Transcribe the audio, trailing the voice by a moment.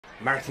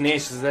Mark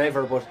tenacious as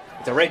ever, but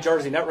it's a red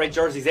jersey, not red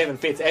jerseys. Evan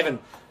Fitz. Evan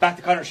back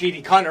to Conor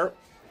Sheedy. Conor.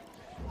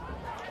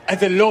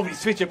 It's a lovely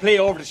switch of play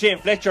over to Shane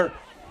Fletcher.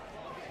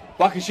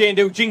 What can Shane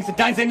do? Jinx and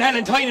dancing.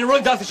 Alan Tynan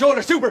runs off the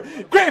shoulder. Super.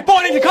 Great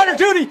ball into Conor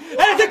Dooley. And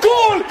it's a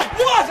goal.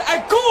 What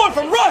a goal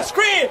from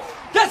Roscrea.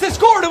 That's the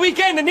score of the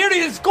weekend and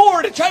nearly the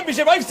score of the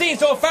championship I've seen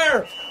so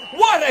far.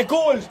 What a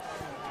goal.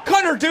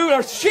 Conor Dooley,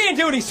 or Shane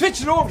Dooley,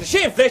 switched it over to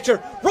Shane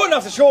Fletcher. Run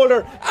off the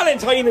shoulder. Alan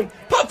Tynan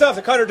popped off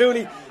to Conor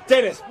Dooley.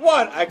 Dennis,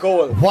 what a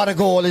goal. What a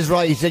goal is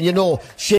right. And you know, Shane